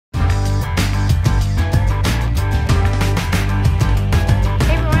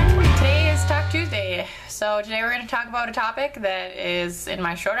So today we're going to talk about a topic that is in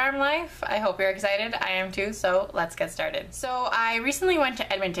my short arm life. I hope you're excited. I am too, so let's get started. So I recently went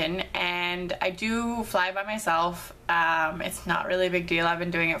to Edmonton and I do fly by myself. It's not really a big deal. I've been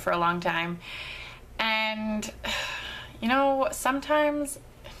doing it for a long time. And you know, sometimes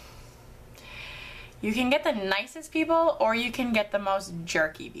you can get the nicest people or you can get the most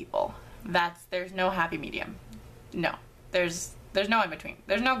jerky people. There's no happy medium. No, there's no in between.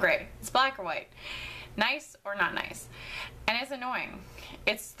 There's no gray. It's black or white. Nice or not nice. And it's annoying.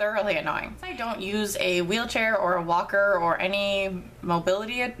 It's thoroughly annoying. I don't use a wheelchair or a walker or any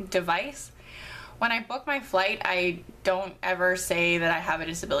mobility device. When I book my flight, I don't ever say that I have a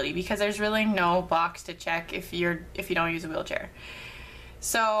disability because there's really no box to check if you don't use a wheelchair.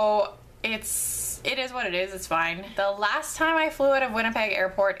 So it is what it is. It's fine. The last time I flew out of Winnipeg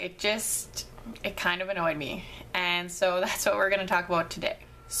Airport, it kind of annoyed me. And so that's what we're going to talk about today.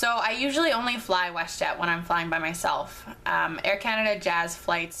 So I usually only fly WestJet when I'm flying by myself. Air Canada Jazz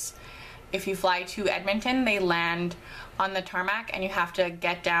flights, if you fly to Edmonton, they land on the tarmac and you have to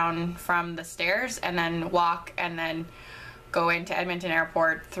get down from the stairs and then walk and then go into Edmonton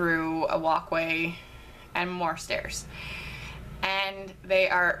Airport through a walkway and more stairs. And they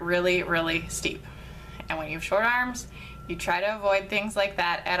are really, really steep. And when you have short arms, you try to avoid things like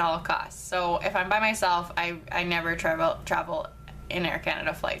that at all costs. So if I'm by myself, I never travel in Air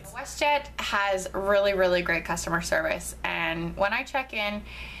Canada flights. WestJet has really, really great customer service, and when I check in,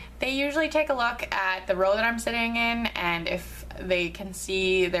 they usually take a look at the row that I'm sitting in, and if they can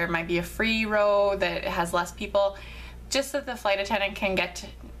see there might be a free row that has less people, just so that the flight attendant can get to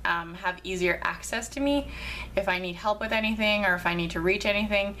have easier access to me if I need help with anything or if I need to reach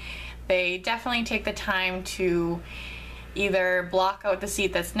anything. They definitely take the time to either block out the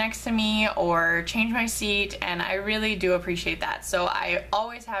seat that's next to me or change my seat, and I really do appreciate that. So I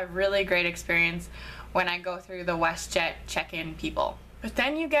always have really great experience when I go through the WestJet check-in people. But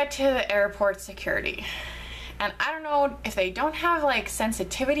then you get to the airport security, and I don't know if they don't have like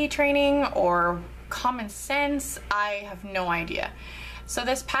sensitivity training or common sense. I have no idea. So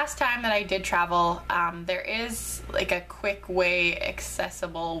this past time that I did travel, there is like a quick way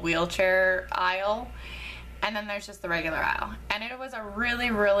accessible wheelchair aisle, and then there's just the regular aisle. And it was a really,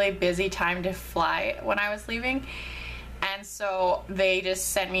 really busy time to fly when I was leaving. And so they just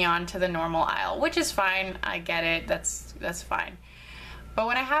sent me on to the normal aisle, which is fine. I get it. That's fine. But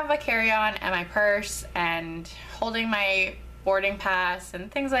when I have a carry-on and my purse and holding my boarding pass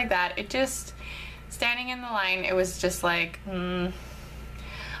and things like that, standing in the line, it was just like, kind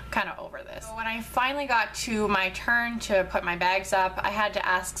of over this. So when I finally got to my turn to put my bags up, I had to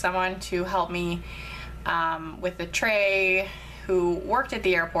ask someone to help me with the tray who worked at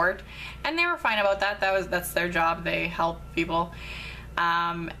the airport, and they were fine about that. That's their job. They help people.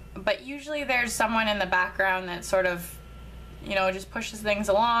 But usually there's someone in the background that sort of, you know, just pushes things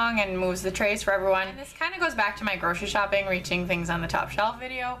along and moves the trays for everyone. And this kind of goes back to my grocery shopping, reaching things on the top shelf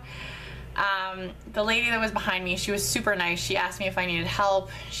video. The lady that was behind me, she was super nice. She asked me if I needed help.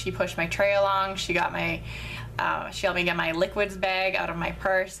 She pushed my tray along. She helped me get my liquids bag out of my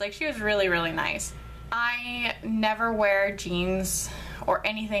purse. Like, she was really, really nice. I never wear jeans or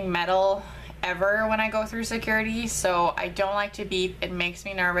anything metal ever when I go through security, so I don't like to beep. It makes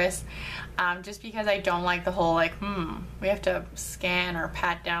me nervous, just because I don't like the whole like, we have to scan or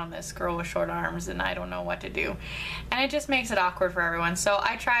pat down this girl with short arms and I don't know what to do. And it just makes it awkward for everyone. So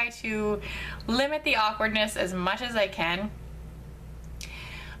I try to limit the awkwardness as much as I can.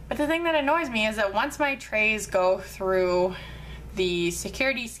 But the thing that annoys me is that once my trays go through the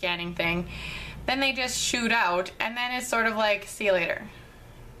security scanning thing, then they just shoot out, and then it's sort of like, see you later.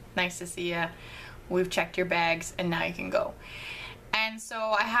 Nice to see you. We've checked your bags, and now you can go. And so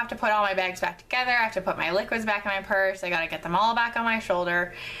I have to put all my bags back together. I have to put my liquids back in my purse. I gotta get them all back on my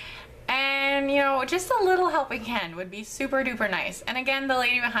shoulder. And, you know, just a little helping hand would be super duper nice. And again, the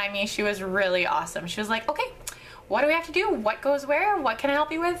lady behind me, she was really awesome. She was like, okay, what do we have to do? What goes where? What can I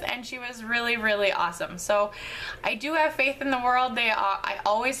help you with? And she was really, really awesome. So I do have faith in the world. I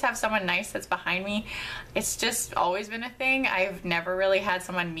always have someone nice that's behind me. It's just always been a thing. I've never really had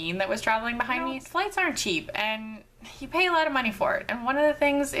someone mean that was traveling behind me. Flights aren't cheap, and you pay a lot of money for it. And one of the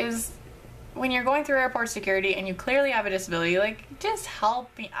things is, when you're going through airport security and you clearly have a disability, like, just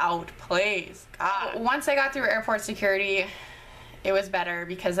help me out, please. God. Once I got through airport security, it was better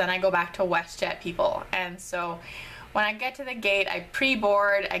because then I go back to WestJet people. And so when I get to the gate, I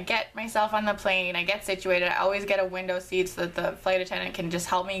pre-board, I get myself on the plane, I get situated. I always get a window seat so that the flight attendant can just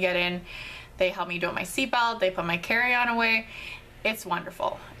help me get in. They help me do my seatbelt, they put my carry-on away. It's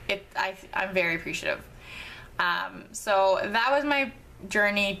wonderful. I'm very appreciative. So that was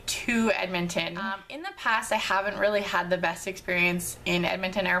journey to Edmonton. In the past, I haven't really had the best experience in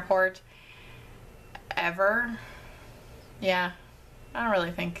Edmonton Airport ever. Yeah, I don't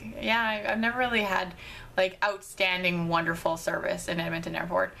really think. Yeah, I've never really had like outstanding, wonderful service in Edmonton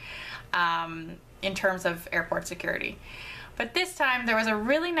Airport in terms of airport security. But this time there was a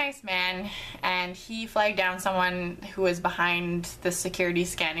really nice man, and he flagged down someone who was behind the security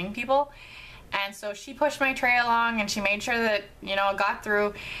scanning people. And so she pushed my tray along and she made sure that, you know, it got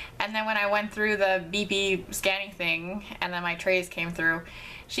through. And then when I went through the BP scanning thing and then my trays came through,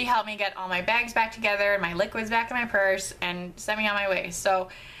 she helped me get all my bags back together and my liquids back in my purse and sent me on my way. So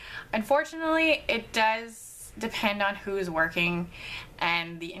unfortunately, it does depend on who's working,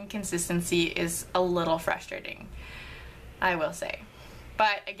 and the inconsistency is a little frustrating, I will say.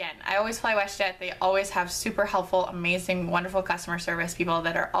 But again, I always fly WestJet. They always have super helpful, amazing, wonderful customer service people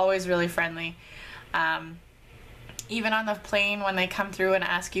that are always really friendly. Even on the plane, when they come through and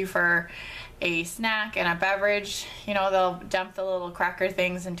ask you for a snack and a beverage, you know, they'll dump the little cracker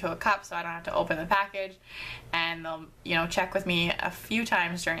things into a cup so I don't have to open the package. And they'll, you know, check with me a few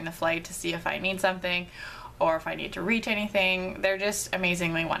times during the flight to see if I need something or if I need to reach anything. They're just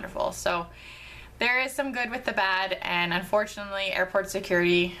amazingly wonderful. So there is some good with the bad, and unfortunately airport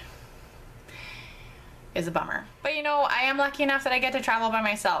security is a bummer. But you know, I am lucky enough that I get to travel by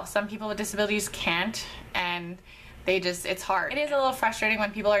myself. Some people with disabilities can't, and it's hard. It is a little frustrating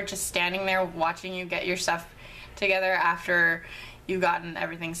when people are just standing there watching you get your stuff together after you've gotten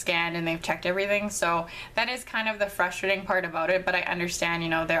everything scanned and they've checked everything. So that is kind of the frustrating part about it, but I understand, you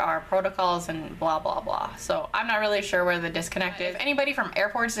know, there are protocols and blah blah blah. So I'm not really sure where the disconnect is. If anybody from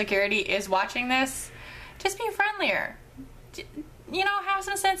airport security is watching this, just be friendlier. You know, have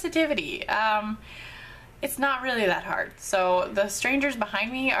some sensitivity. It's not really that hard. So the strangers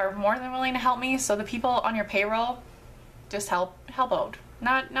behind me are more than willing to help me, so the people on your payroll, just help out.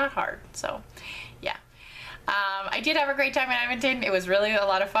 Not hard. So yeah. I did have a great time in Edmonton. It was really a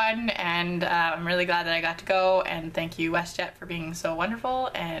lot of fun, and I'm really glad that I got to go, and thank you WestJet for being so wonderful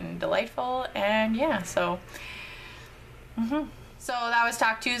and delightful. And yeah, so so that was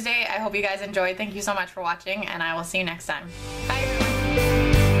Talk Tuesday. I hope you guys enjoyed. Thank you so much for watching, and I will see you next time. Bye everyone.